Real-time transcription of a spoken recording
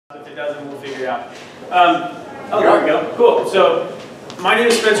If it doesn't, we'll figure it out. Oh, there we go. Cool. So, my name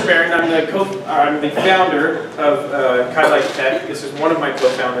is Spencer Barron. I'm the founder of Kilifetech. This is one of my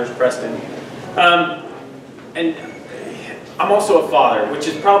co-founders, Preston. And I'm also a father, which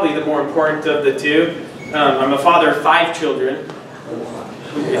is probably the more important of the two. I'm a father of 5 children.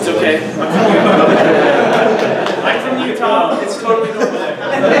 It's okay. I'm from Utah. It's totally normal there.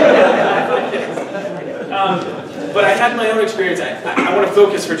 But I had my own experience. I want to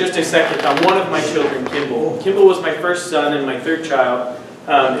focus for just a second on one of my children, Kimball. Kimball was my first son and my 3rd child.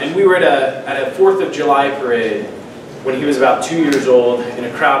 And we were at a 4th of July parade when he was about 2 years old in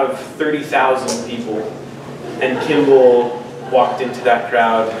a crowd of 30,000 people. And Kimball walked into that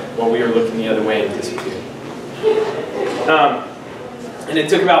crowd while we were looking the other way and disappeared. And it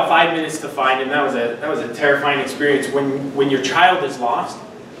took about 5 minutes to find him. That was a terrifying experience. When your child is lost,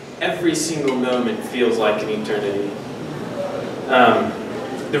 every single moment feels like an eternity.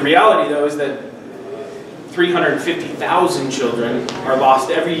 The reality, though, is that 350,000 children are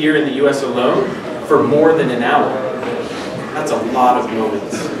lost every year in the US alone for more than an hour. That's a lot of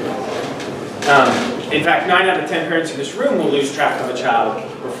moments. In fact, 9 out of 10 parents in this room will lose track of a child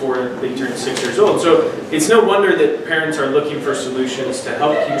before they turn 6 years old. So it's no wonder that parents are looking for solutions to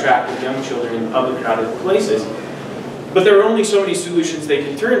help keep track of young children in public crowded places. But there are only so many solutions they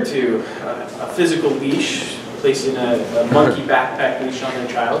can turn to. A physical leash, placing a monkey backpack leash on their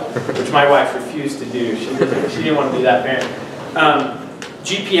child, which my wife refused to do. She didn't want to be that parent.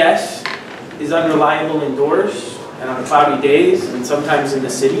 GPS is unreliable indoors and on cloudy days and sometimes in the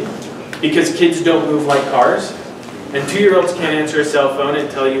city because kids don't move like cars. And 2-year-olds can't answer a cell phone and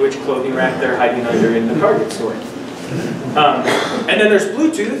tell you which clothing rack they're hiding under in the Target store. And then there's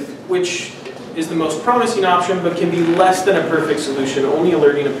Bluetooth, which is the most promising option, but can be less than a perfect solution, only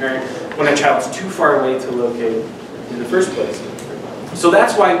alerting a parent when a child's too far away to locate in the first place. So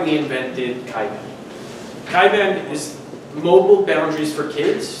that's why we invented Ki-Band. Ki-Band is mobile boundaries for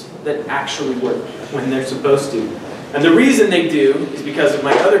kids that actually work when they're supposed to. And the reason they do is because of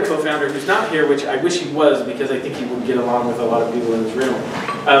my other co-founder who's not here, which I wish he was because I think he would get along with a lot of people in this room.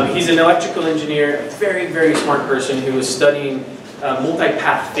 He's an electrical engineer, a very, very smart person who was studying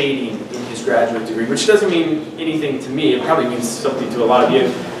multi-path fading in his graduate degree, which doesn't mean anything to me. It probably means something to a lot of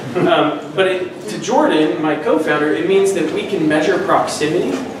you. But to Jordan, my co-founder, it means that we can measure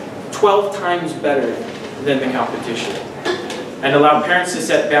proximity 12 times better than the competition and allow parents to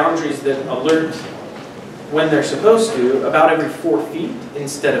set boundaries that alert when they're supposed to about every 4 feet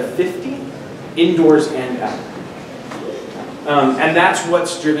instead of 50, indoors and out. And that's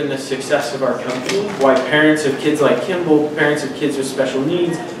what's driven the success of our company, why parents of kids like Kimball, parents of kids with special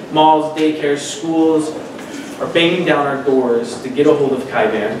needs, malls, daycares, schools, are banging down our doors to get a hold of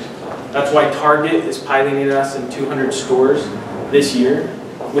Ki-Band. That's why Target is piloting us in 200 stores this year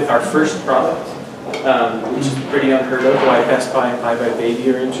with our first product, which is pretty unheard of, why Best Buy and buybuy BABY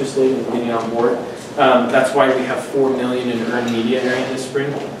are interested in getting on board. That's why we have 4 million in earned media area this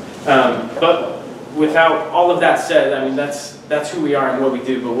spring. But without all of that said, I mean, that's who we are and what we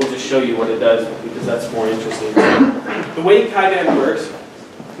do, but we'll just show you what it does because that's more interesting. The way Ki-Band works,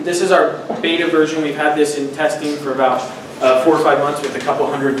 this is our beta version. We've had this in testing for about 4 or 5 months with a couple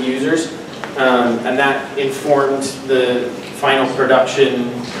hundred users, and that informed the final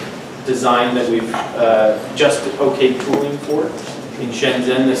production design that we've just okayed tooling for in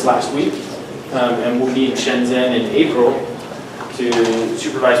Shenzhen this last week, and we'll be in Shenzhen in April to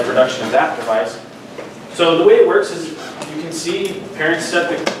supervise production of that device. So the way it works is, you can see parents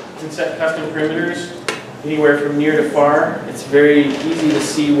can set custom perimeters anywhere from near to far. It's very easy to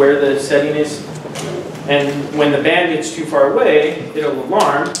see where the setting is. And when the band gets too far away, it'll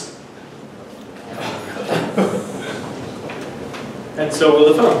alarm. And so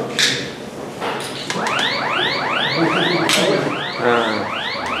will the phone.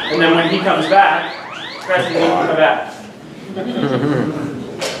 And then when he comes back, Preston won't come back.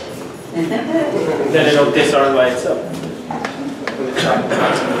 Then it'll disarm by itself.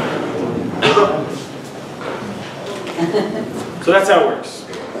 So that's how it works.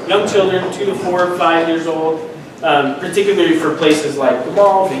 Young children, 2 to 4, 5 years old, particularly for places like the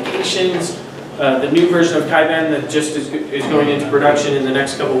mall, vacations. The new version of Ki-Band that just is going into production in the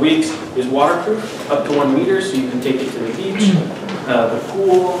next couple of weeks is waterproof, up to 1 meter, so you can take it to the beach, the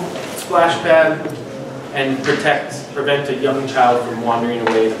pool, splash pad, and prevent a young child from wandering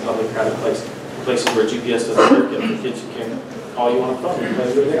away in a public crowded place, places where GPS doesn't work, and for kids who can call you on a phone and tell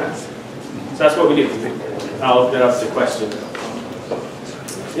you where they are. So that's what we do. I'll open it up to questions.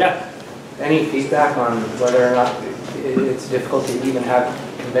 Yeah? Any feedback on whether or not it's difficult to even have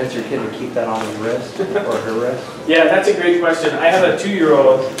convince your kid to keep that on his wrist or her wrist? Yeah, that's a great question. I have a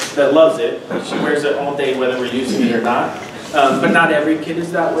 2-year-old that loves it. She wears it all day whether we're using it or not. But not every kid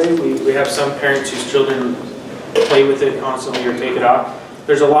is that way. We have some parents whose children play with it constantly or take it off.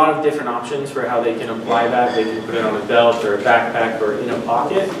 There's a lot of different options for how they can apply that. They can put it on a belt or a backpack or in a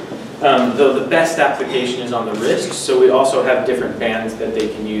pocket. Though the best application is on the wrist, so we also have different bands that they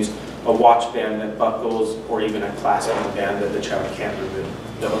can use. A watch band that buckles, or even a clasping band that the child can't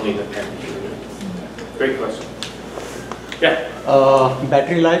remove, that only the parent can remove. Great question. Yeah?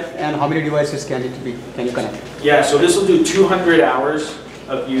 Battery life and how many devices can you connect? Yeah, so this will do 200 hours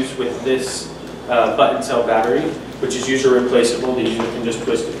of use with this button cell battery, which is user replaceable. The user can just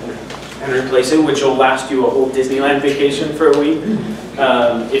twist it and replace it, which will last you a whole Disneyland vacation for a week.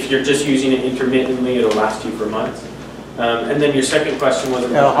 If you're just using it intermittently, it'll last you for months. And then your second question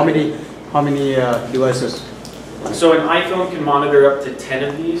was how many devices? So an iPhone can monitor up to 10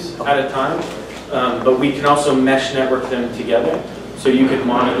 of these at a time, but we can also mesh network them together. So you can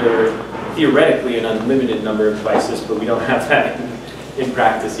monitor theoretically an unlimited number of devices, but we don't have that in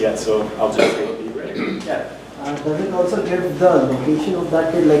practice yet. So I'll just say be ready. Yeah. Does it also give the location of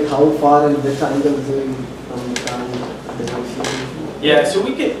that kid, like how far and which angle is it from the device? Yeah, so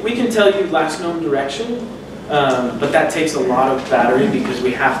we can tell you last known direction. But that takes a lot of battery because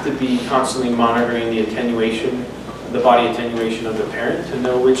we have to be constantly monitoring the attenuation, the body attenuation of the parent to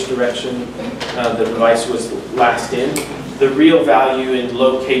know which direction the device was last in. The real value in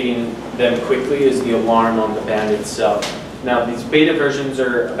locating them quickly is the alarm on the band itself. Now these beta versions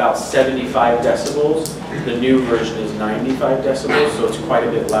are about 75 decibels. The new version is 95 decibels, so it's quite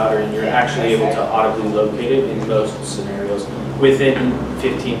a bit louder and you're actually able to audibly locate it in most scenarios within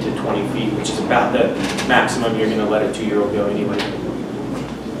 15 to 20 feet, which is about the maximum you're going to let a 2-year-old go anyway.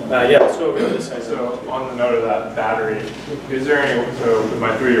 Yeah, let's go over to this side. So on the note of that battery, is there any, so with my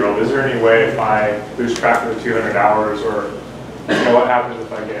 3-year-old, is there any way if I lose track of the 200 hours or what happens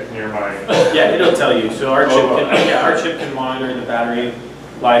if I get near my... Yeah, it'll tell you. So our chip can monitor the battery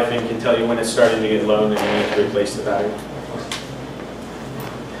life and can tell you when it's starting to get low and then you need to replace the battery.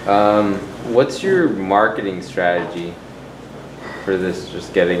 What's your marketing strategy for this?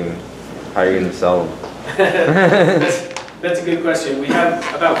 Just getting, how are you going to sell them? That's a good question. We have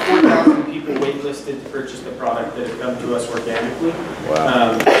about 4,000 people waitlisted to purchase the product that have come to us organically.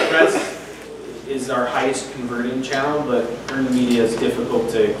 Wow. Press is our highest converting channel, but earned media is difficult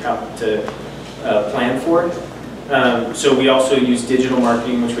to plan for. So we also use digital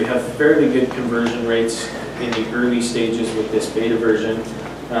marketing, which we have fairly good conversion rates in the early stages with this beta version.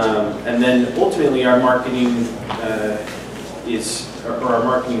 And then ultimately our marketing our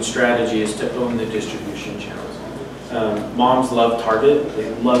marketing strategy is to own the distribution channels. Moms love Target. They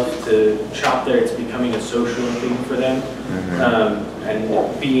love to shop there. It's becoming a social thing for them.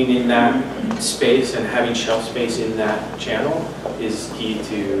 And being in that space and having shelf space in that channel is key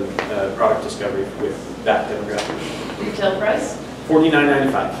to product discovery with that demographic. Retail price?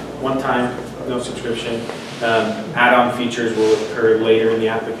 $49.95. One time, no subscription. Add-on features will occur later in the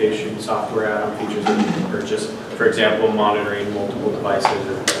application, software add-on features that you can purchase. For example, monitoring multiple devices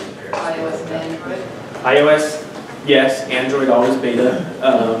or pairs. iOS and Android? iOS, yes. Android always beta.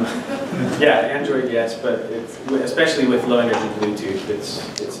 Yeah, Android, yes, but especially with low energy Bluetooth,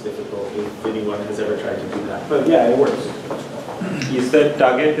 it's difficult if anyone has ever tried to do that. But yeah, it works. You said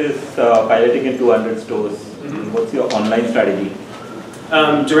Target is piloting in 200 stores. What's your online strategy?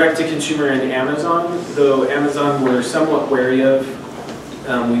 Direct to consumer and Amazon, though Amazon we're somewhat wary of.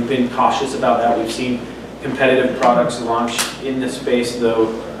 We've been cautious about that. We've seen competitive products launch in this space,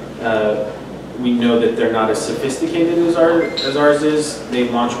 though we know that they're not as sophisticated as ours is. They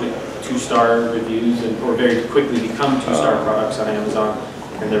launch with 2-star reviews or very quickly become 2-star products on Amazon,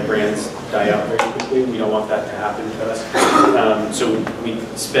 and their brands die out very quickly. We don't want that to happen to us. So we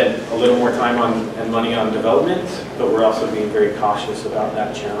spent a little more time and money on development, but we're also being very cautious about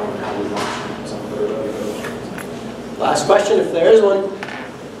that channel and how we launch some of the other channels. Last question, if there is one.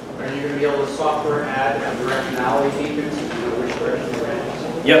 Are you going to be able to software add directionality beacons to know which direction you're in?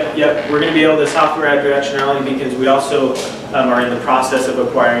 Yep. We're going to be able to software add directionality beacons. We also are in the process of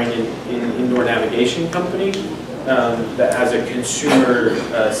acquiring an indoor navigation company that has a consumer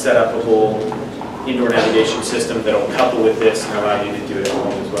set up a whole indoor navigation system that will couple with this and allow you to do it at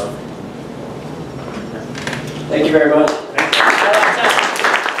home as well. Thank you very much.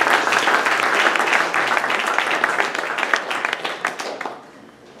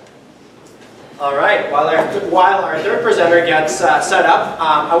 All right, while our third presenter gets set up,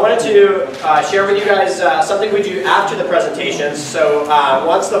 I wanted to share with you guys something we do after the presentations. So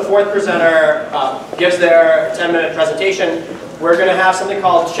once the fourth presenter gives their 10-minute presentation, we're going to have something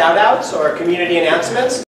called shout-outs or community announcements.